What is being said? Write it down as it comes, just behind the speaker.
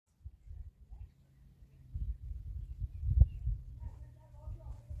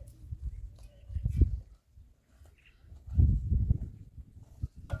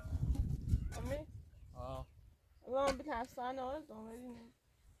Vamos bir hastane var da vereyim.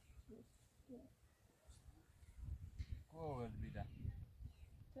 Kovel bile.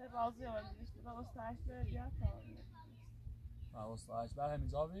 Tabii bazı var işte. Baba saçları ya tamam. حواس بر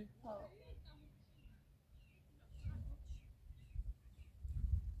همینجا بی؟ Tamam.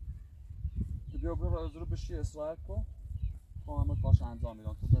 بیا برو بشی استراحت کن خواهم کاش انجام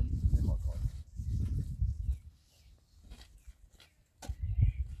میدم تو نمیخواد کار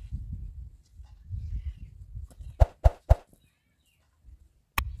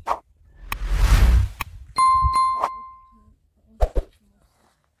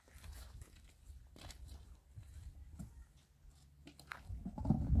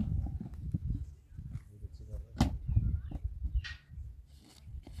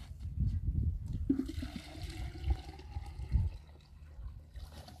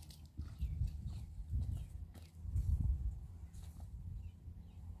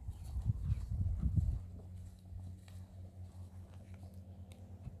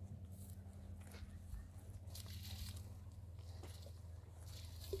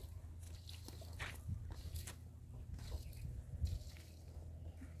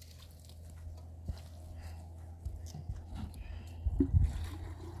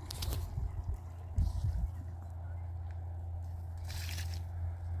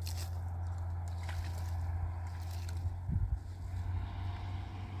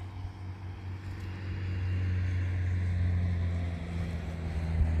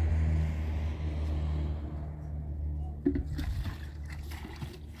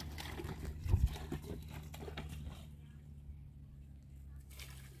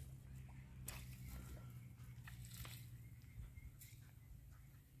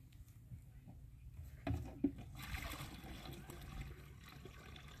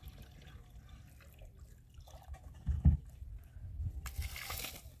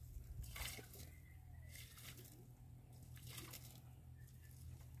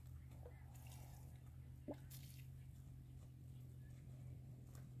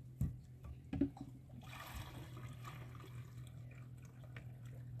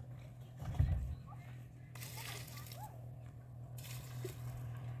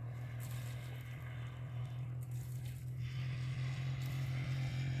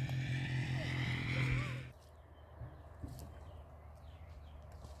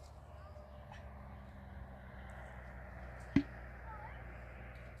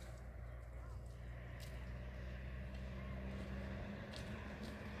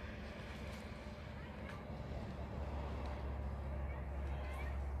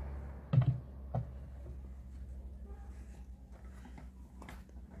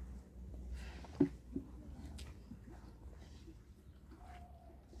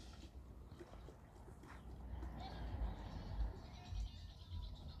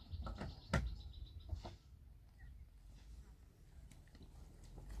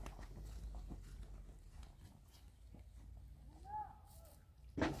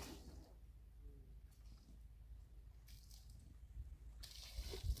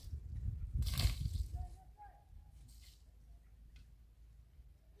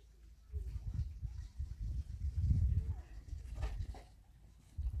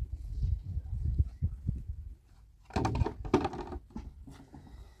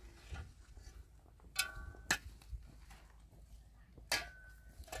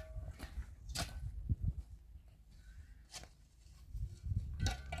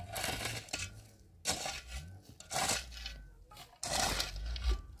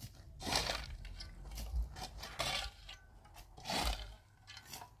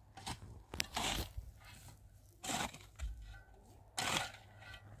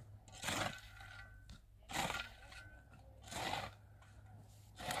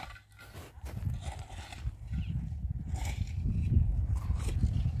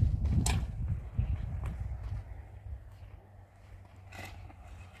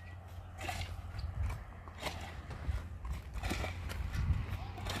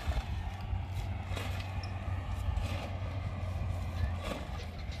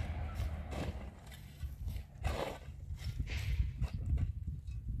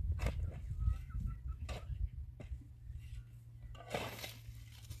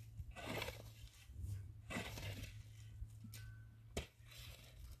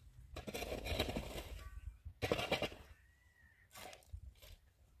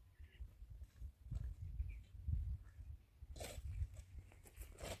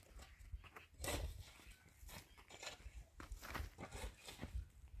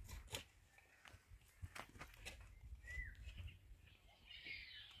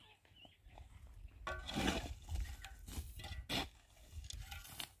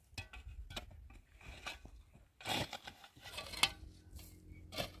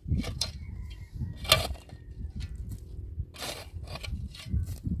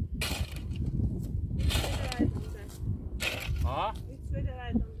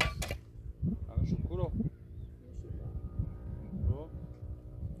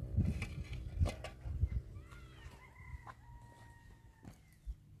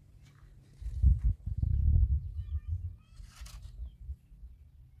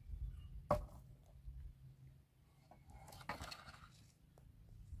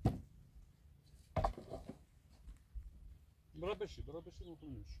برو بشی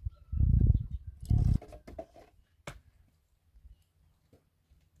بکنیش.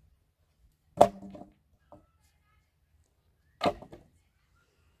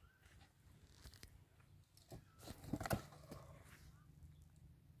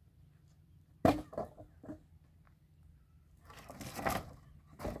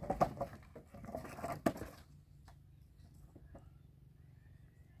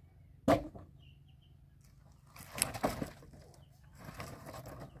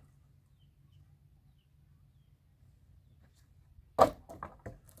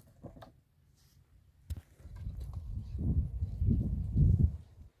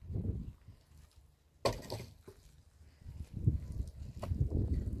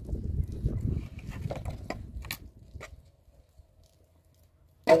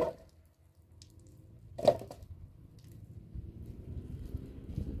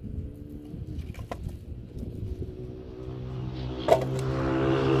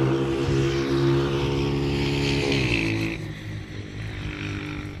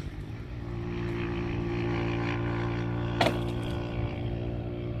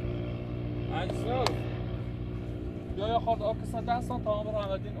 Jag har också den som tar med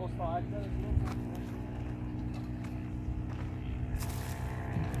alla din ostfärg.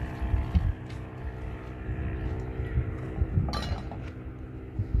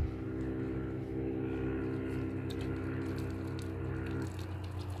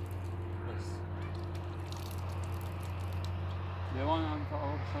 Det var en ta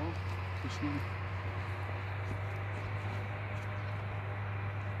också. Förstår.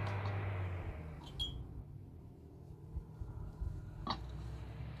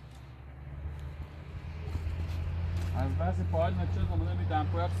 از بعضی پاهاش نچه زمانه میدم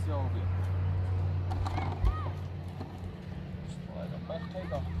پاید سیاه بیاد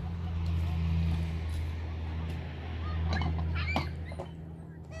خیلی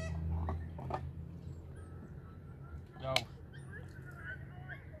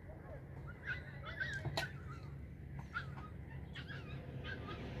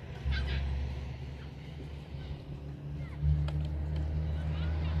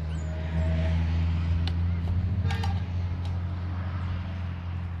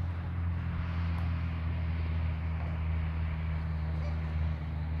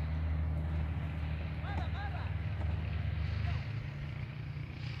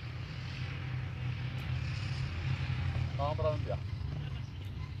برام بیا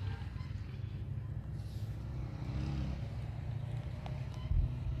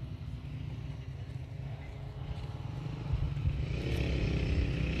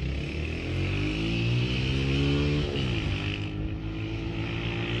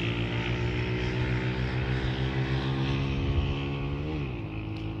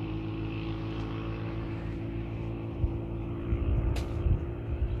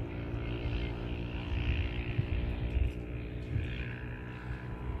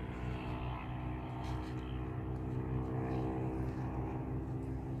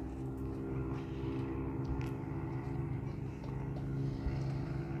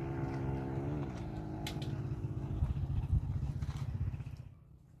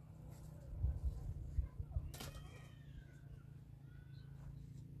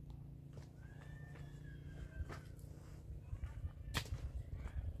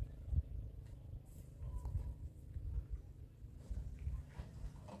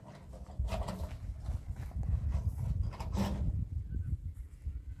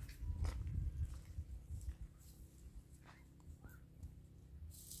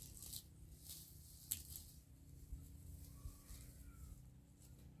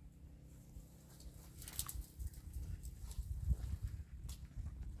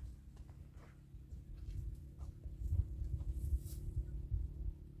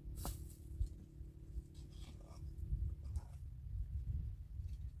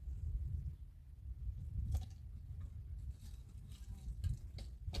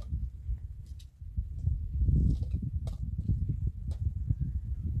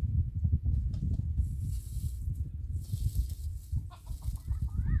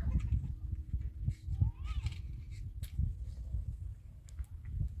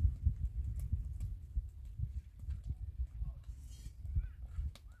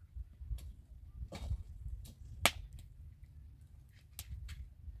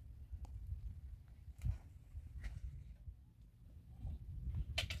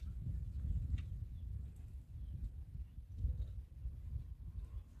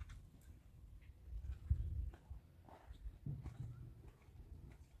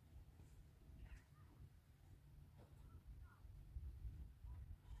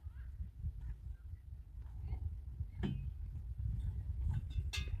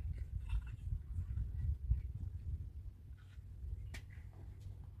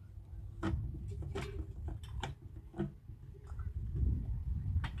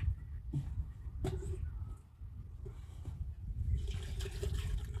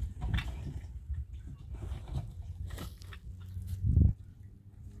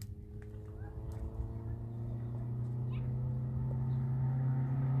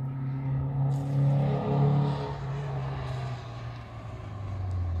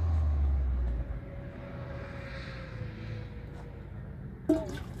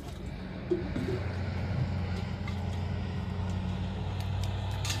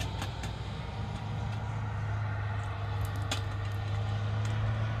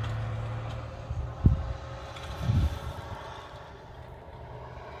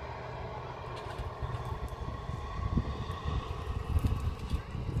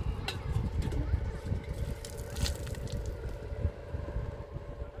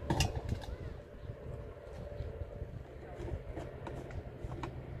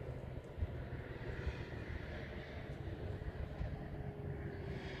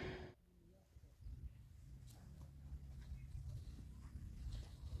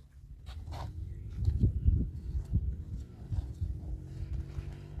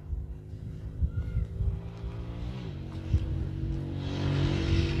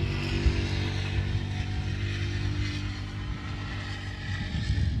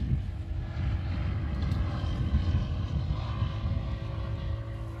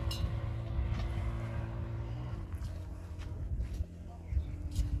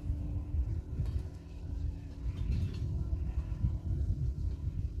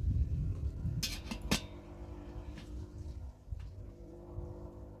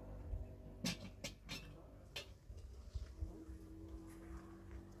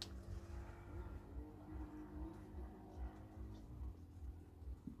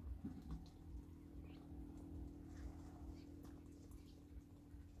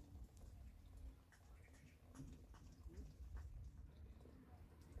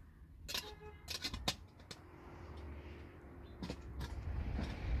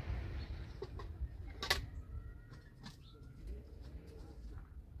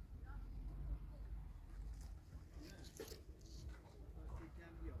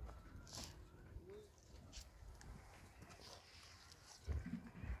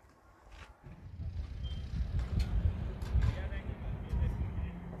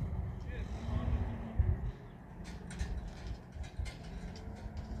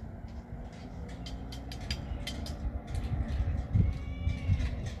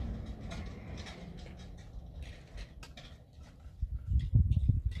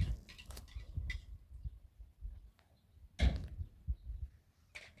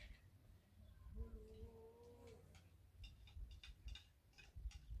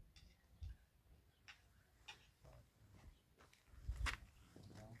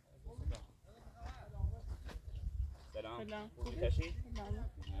سلام. خوبی کشی؟ سلام.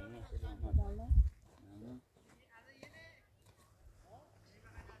 ممنون سلام. سلام. ممنون.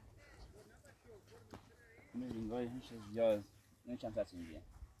 می‌بینی گاهی همیشه زیاد چند تا میگه.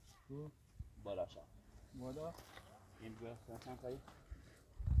 بالا شد. بالا. این بیا چند تایی.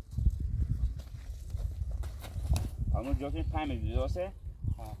 همون جاتون پنج می‌دی درسته؟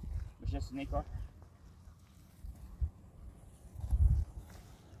 ها. میشه سنیکا.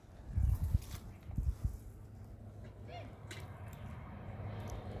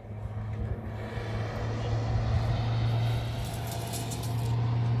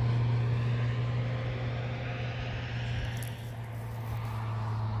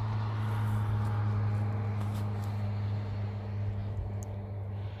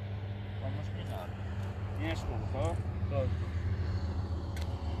 اینش خوب خب؟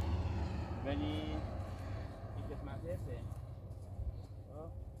 ولی این قسمت هسته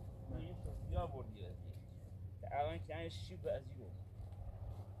خب؟ این یا بردی الان که این شیب از این رو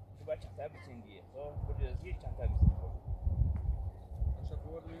تو باید چند تا بسین دیگه خب؟ بردی از یک چند تا بسین خب؟ باشه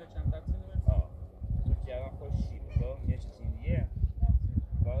برد میگه چند تا بسین بسین؟ آه تو که الان خوش شیب خب؟ یه چیزین دیگه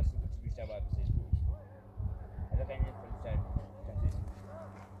باعث بود چی بیشتر باید بسیش بود حالا که این بیشتر چند تیز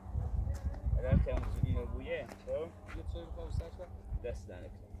حالا که اون سنین رو بویه خب؟ یه چایی بخواه بسرش بر؟ دست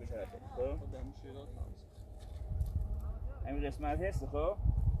دنک بشه خب؟ خب دمی شیرات نامست همین قسمت هست خب؟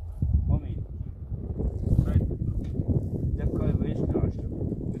 امید یک کار بایش کنارش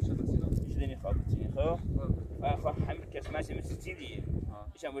رو چه بسینا؟ ایش نمیخواد بچینی خب؟ خب همین قسمت مثل چی دیگه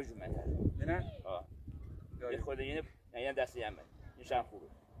ایش هم باید جمعه تر بینه؟ آه یه خود اینه نه دستی همه اینش هم خوبه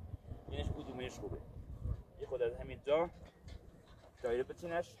اینش کدومش خوبه یه خود از همین جا دایره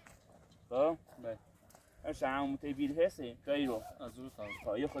بچینش خب؟ بله همش همون تیبیل هستی دایره از رو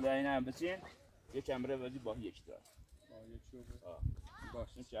تا یه خود این هم بچین یه کمره وزی با یک دار یه چوب آه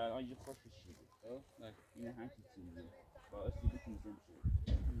باش این که الان یه خوش بشیده خب؟ بله اینه هم که چیزی باعثی بکنی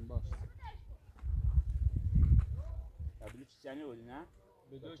باش قبلی چی چنی بودی نه؟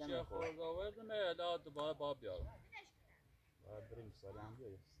 بدو چه خورد آوردم الا دوباره با بیارم بریم سال هم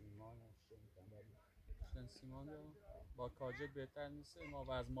بیاری سیمان شن سیمان بیارم با کاجل بهتر نیست ما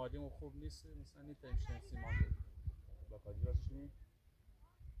وزن مالیمون خوب نیست مثلا نیتیم شن سیمان بیارم با کاجل راست چی؟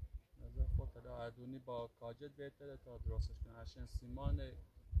 نظر خود تا اردونی با کاجل بهتره تا درستش کنه شن سیمان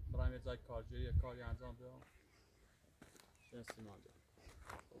برایم ازای کاجل یه کاری انجام بیارم شن سیمان بیارم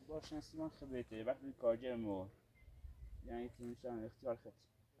باش سیمان خیلی بهتره وقتی کاجل مو یعنی تیمشان اختیار خط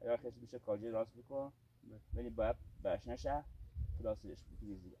اگر خط میشه کاجل راست بکن ولی باید برش نشه پلاسش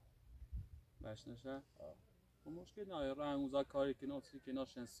بکنی زیر برش نشه؟ خب مشکل نه رنگ اوزا کاری که نوسی که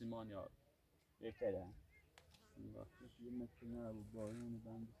ناشن سیمان یار بهتره یه متر نبود بارون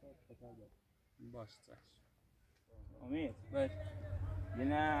بند بساد خطر دار باش چش امید باید یه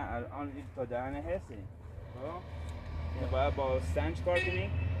نه الان این تا دهنه هستی خب؟ یعنی باید با سنج کار کنی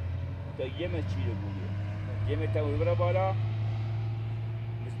تا یه متر چیره بودی یه متر اون برای بالا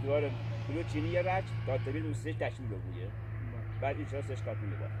مثل دوار کلو چینی یه رج تا تبیل اون سش تشمیل بودی بعد این چرا سش کار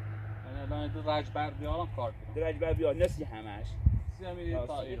کنی باید یعنی الان دو رج بر بیارم کار کنم درج بر بیاد نسی همش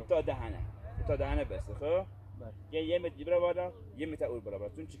این تا دهنه بسته خب یه متر برای بالا یه متر اون برای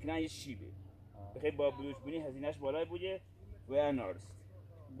بالا چون چکنه یه شیبه بخیر با بلوش بونی هزینهش بالای بوده و یا نارست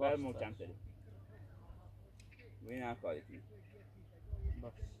بعد محکم تری و این هم کاری کنی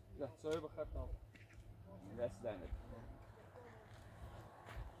باش دستایی بخیر تا دست دنده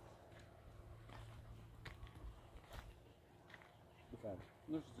بفرد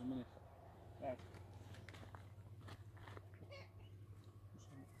نوش زمینی بس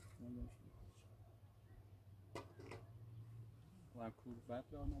و کور بد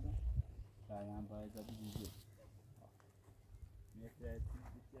به آمدم هم باید زدی دیگه مثل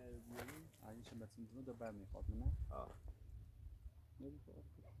بیشتر بیاری اگه شما بسیم دونه دو بر میخواد نه؟ نمیخواد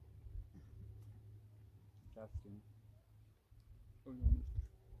کفت کنی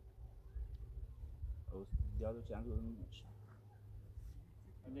زیاد چند رو نمیشه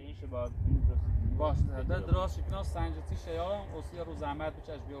این شباب این درستی باش در دراز شکناس سنجتی شیارم اسی رو زحمت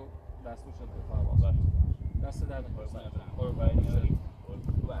بچش بیو دستو شد به فرواز دست در نکنه برو باید نیاری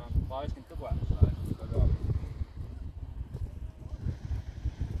باش کن تو باش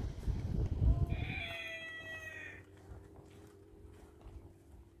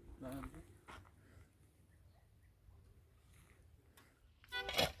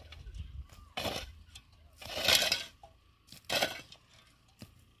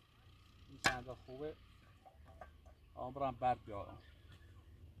چند خوبه برم برد بیارم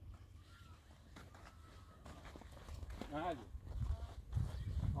نه هجی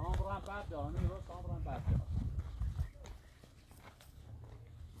برم برد بیارم این روز برم برد بیارم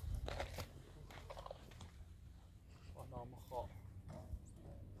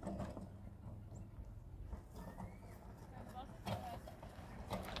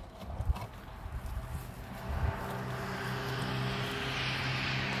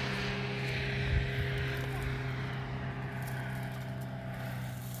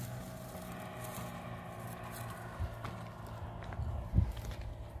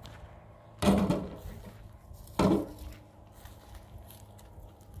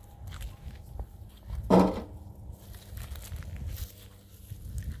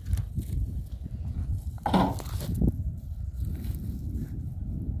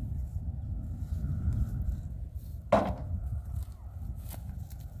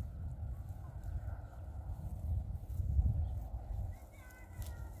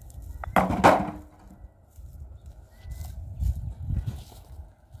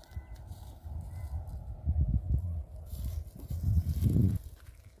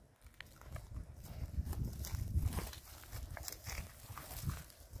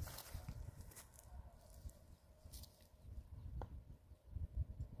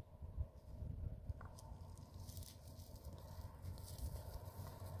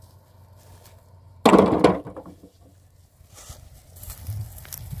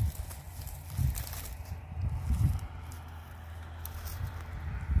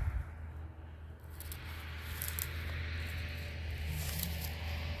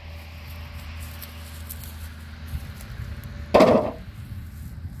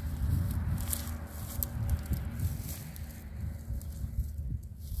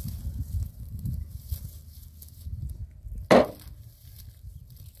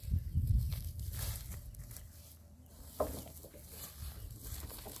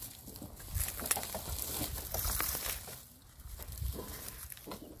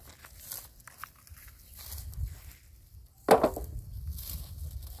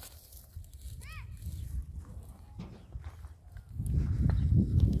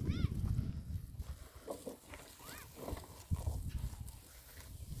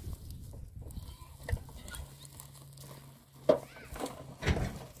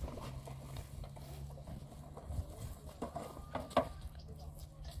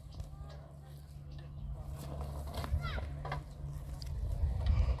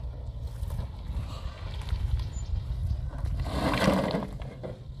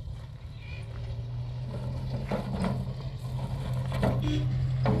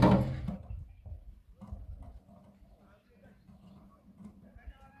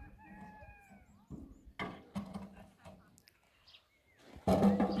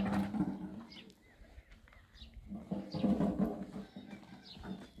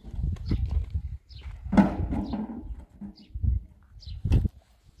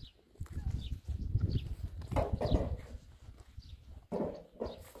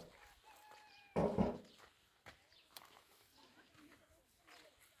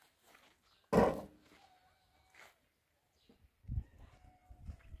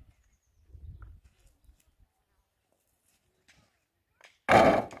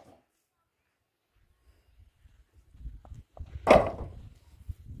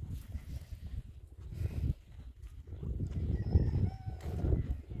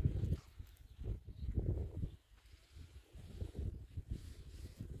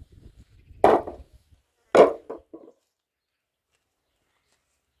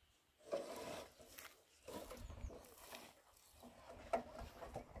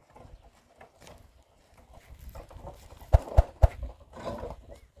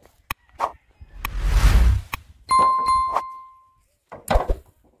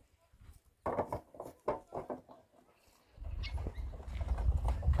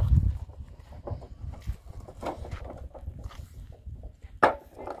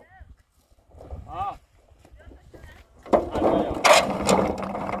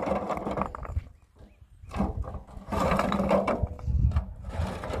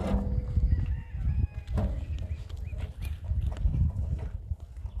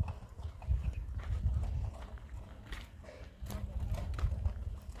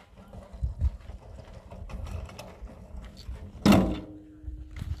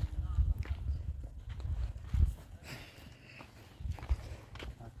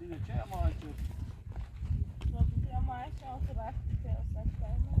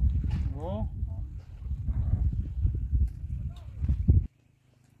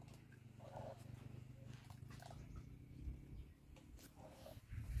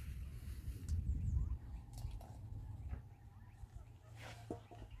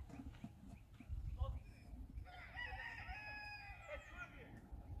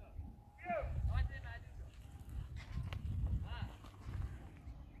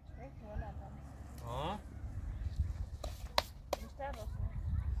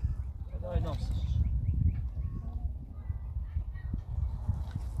راست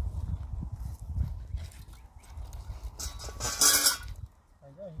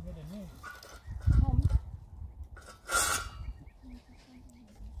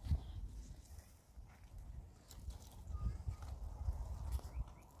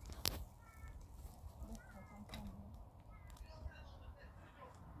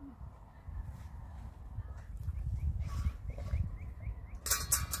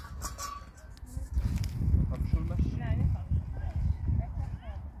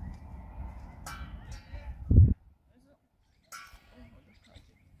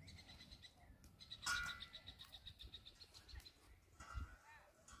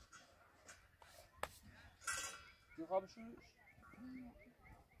خوابشون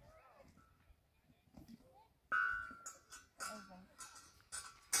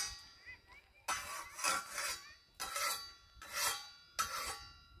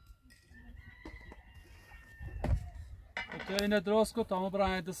تو اینه درست کن تا ما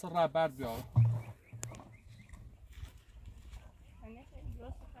برای دست ربر بیارم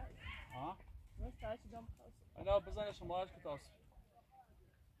اینا بزنه شما که تاست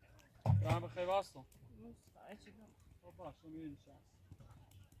برای بخیر واسطم خب باشه میرین شهست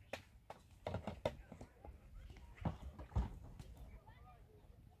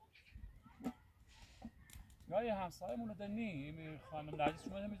یا یه همسایه مونه دنی خانم نرجس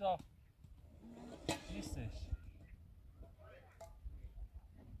شما نمیده نیستش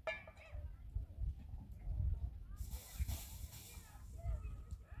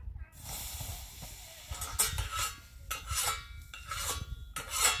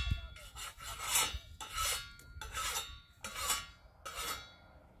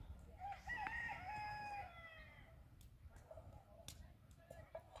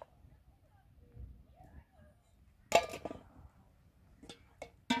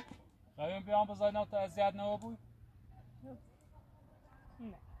خواهیم بیان بزنیم تا اذیت نبود؟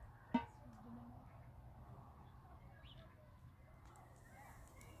 نه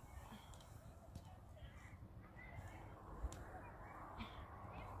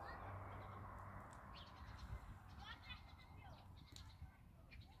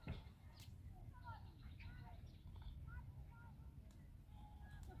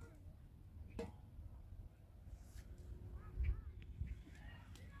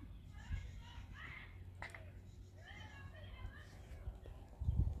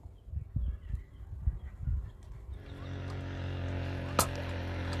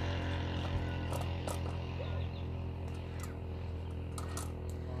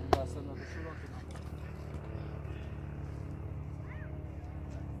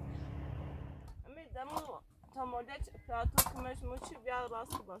تا مدت پراتو کمش موچی بیار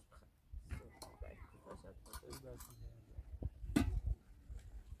راست باش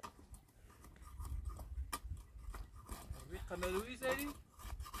قمروی زدی؟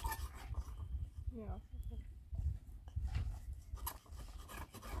 نه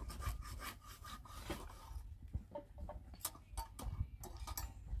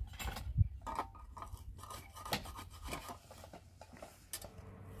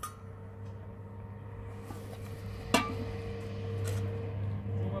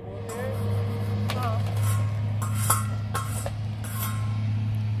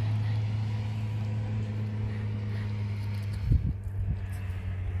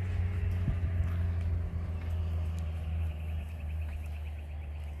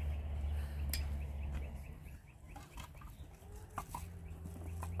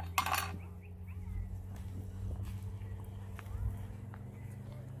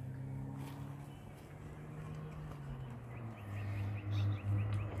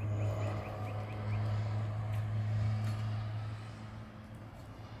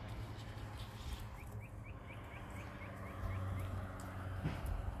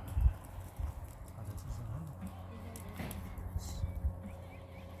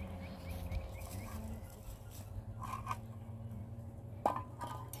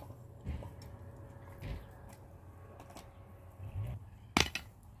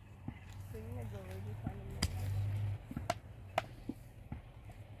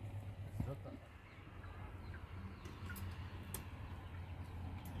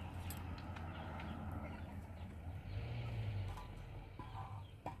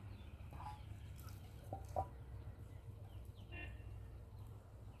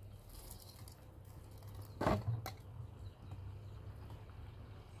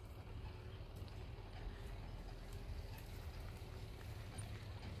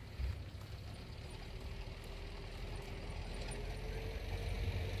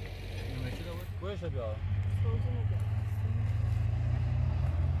باشه بیا.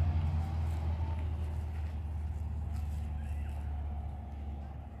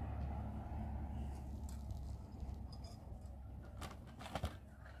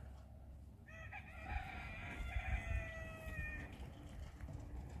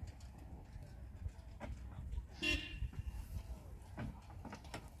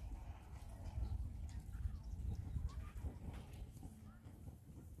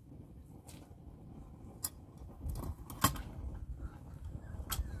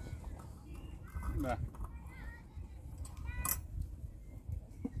 نه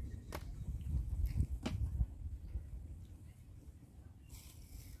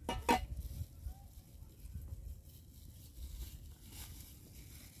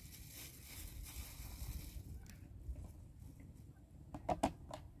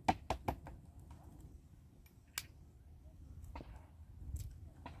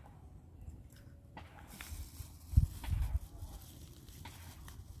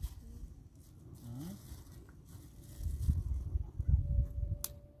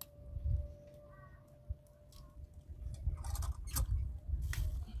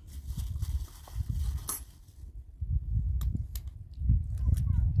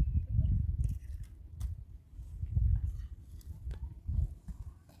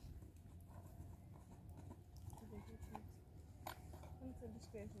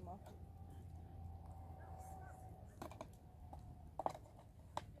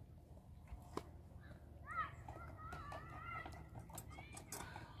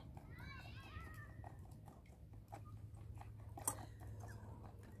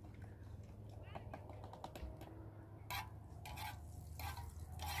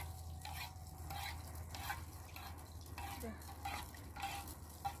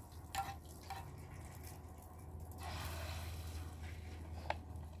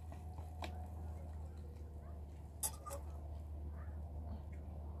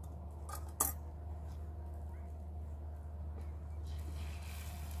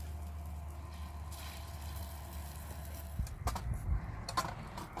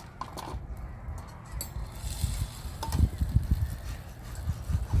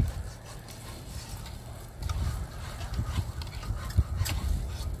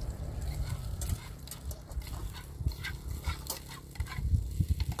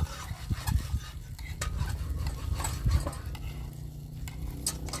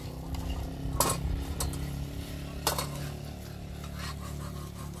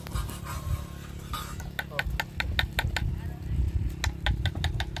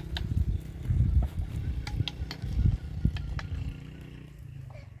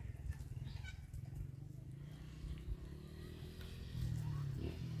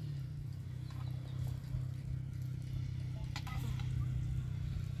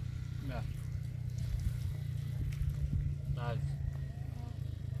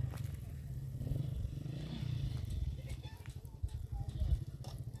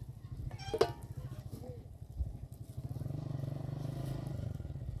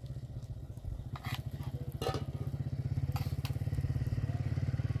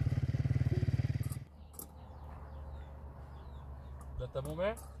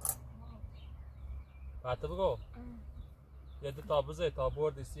تمومه؟ بعد بگو یه دو تابوزه تا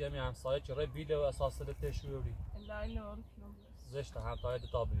بردی سیمی همسایه چرا ویدیو اساس ده تشویری لا نور زشته هم تا دو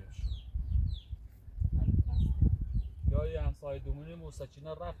تا بیش یا یه همسایه دومونی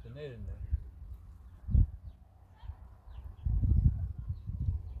موسیقینا رفته نیرنده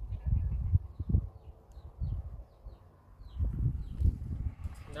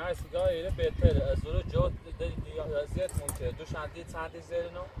نه سیگاه ایره بهتره از رو جو زیت مونده دو شندی چندی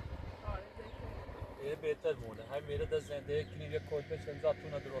زیرنو ایره بهتر مونه هم میره در زنده کنیم یک کل پیش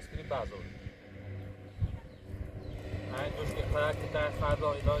انزاتونه درست کنیم بازور همین دوش که خرکی در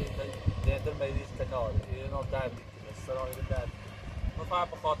فردا ایلا زنده میریش کنار ایره نام در دیکنه سرا ایره در من فقط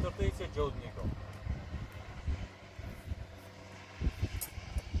بخاطر تو ایچه جود نیکن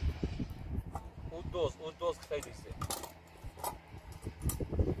اون دوز خیلی سه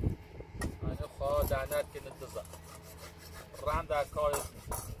اینه خواه دهنت که نتزا رم در کار اسمی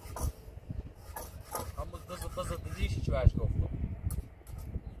همون دزا دیدیشی چه برش گفتم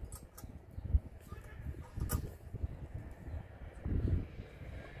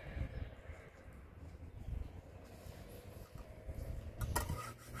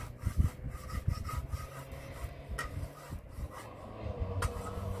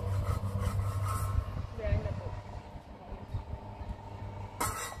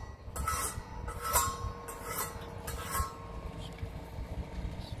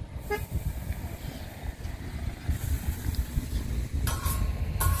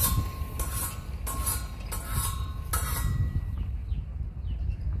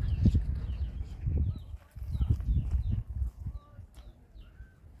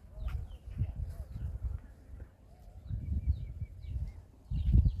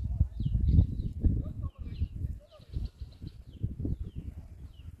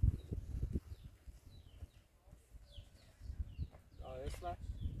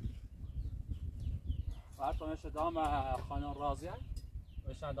فرقش دام خانم راضیه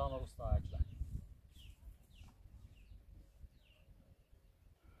و دام روستا اجلا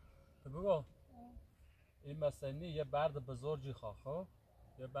بگو این مثلا یه برد بزرگی خواهد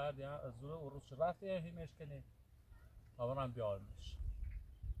یه برد یا از زور او روز رفت یه هیمش کنی تمام هم بیارمش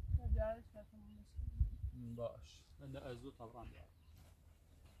باش نه از زور تمام بیارم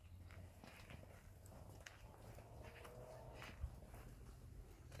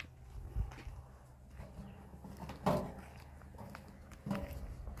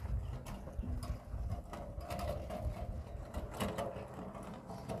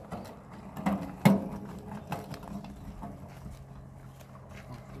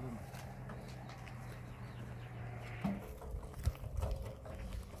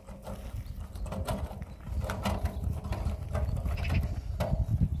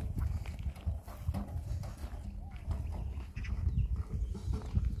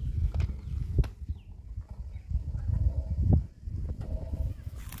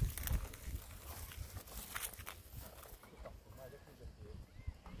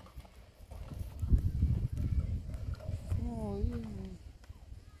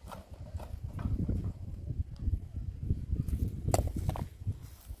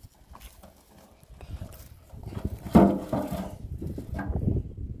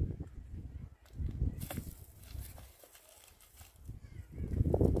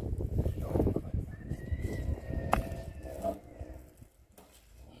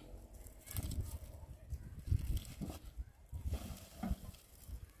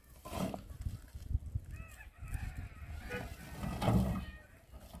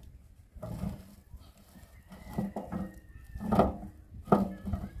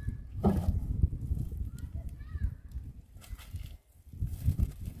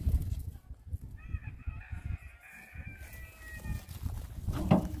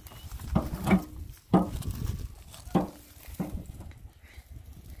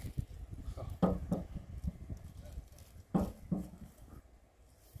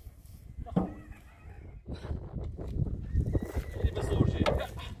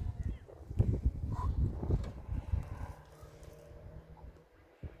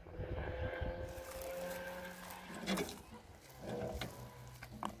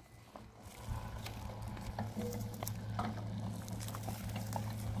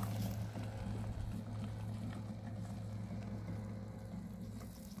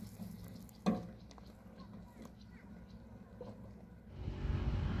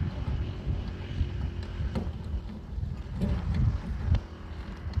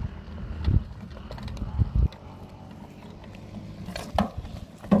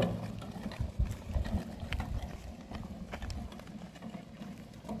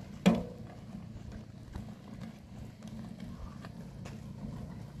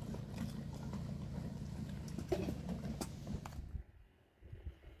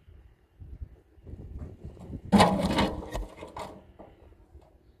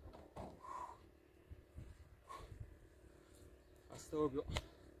استوعب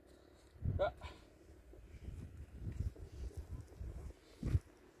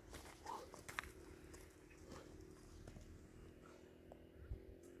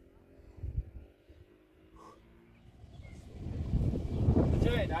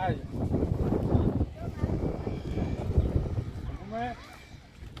جاي عادي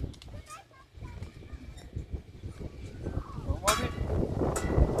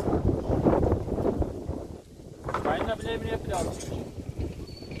بعدين بلاي من يبدأ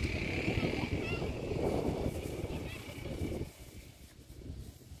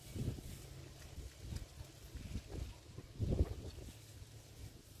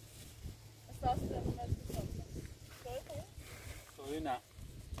هنا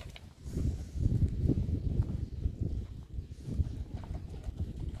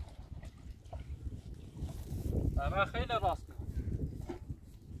اما خیلی راست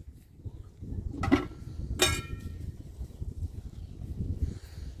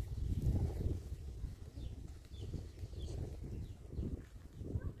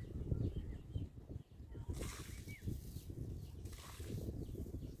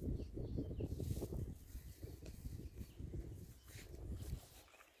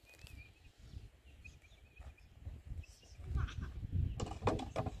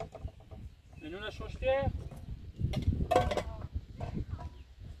منو نشوشته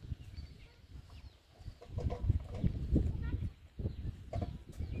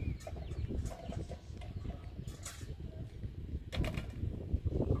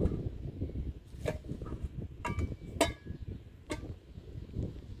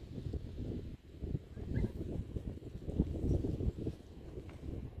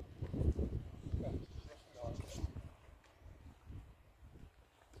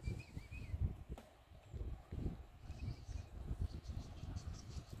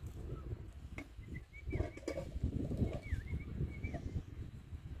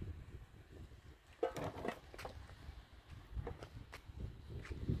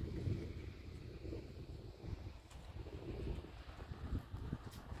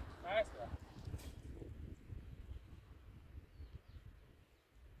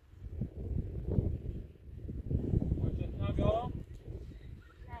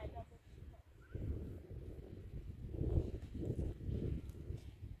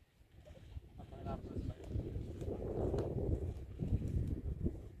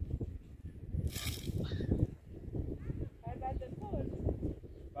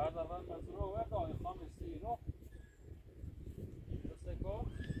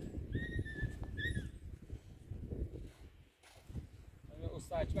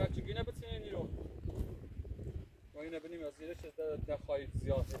بچگی نبتینی رو و اینه بینیم از زیرش نخواهید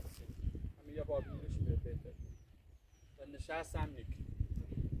زیاد حسی همین یه بار بینیش بهتر و نشست هم نیک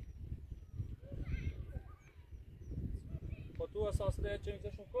خب تو اساس ده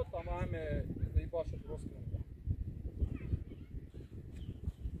چنگزشون کد تا ما هم این باشه درست کنیم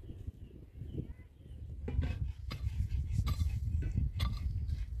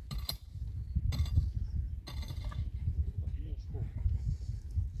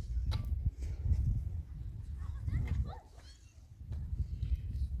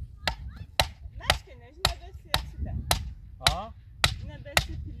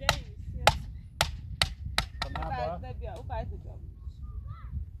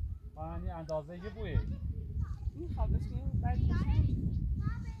اندازه یه بویه این خوابش نیم بعد بشن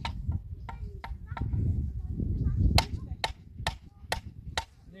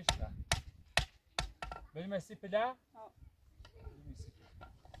نیشته بریم سی پله؟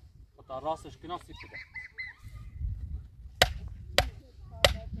 خب تا راستش کنم سی پله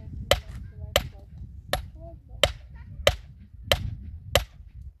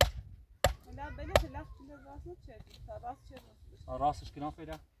راستش کنم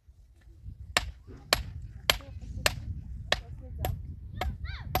پیدا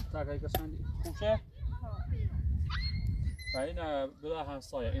tak اگه قشنگی خوب شه و این بلا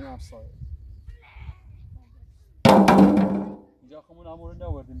همسایه این همسایه اینجا خمون همون رو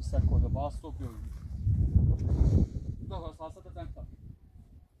نوردیم بیستر کده باز صبح بیاییم دو ساسه تا تنکتا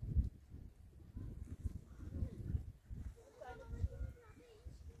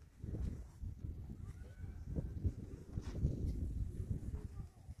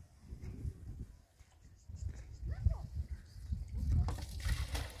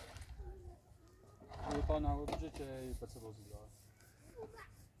نه وجود که پس بازی داره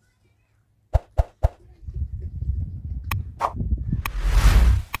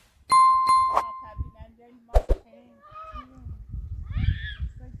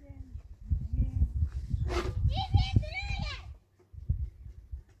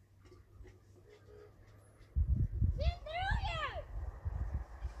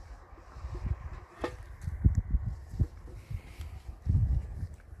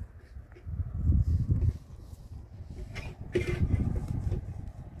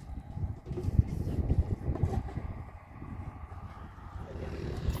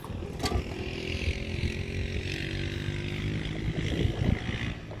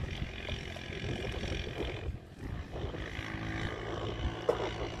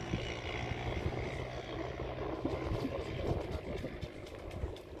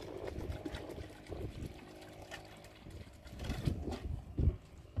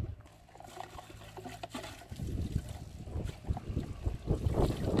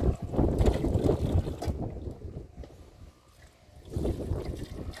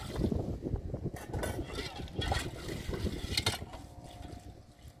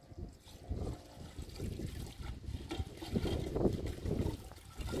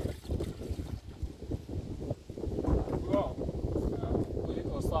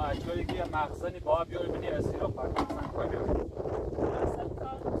اجایی که مخزنی با بیاری بینی اسی رو پاک کنی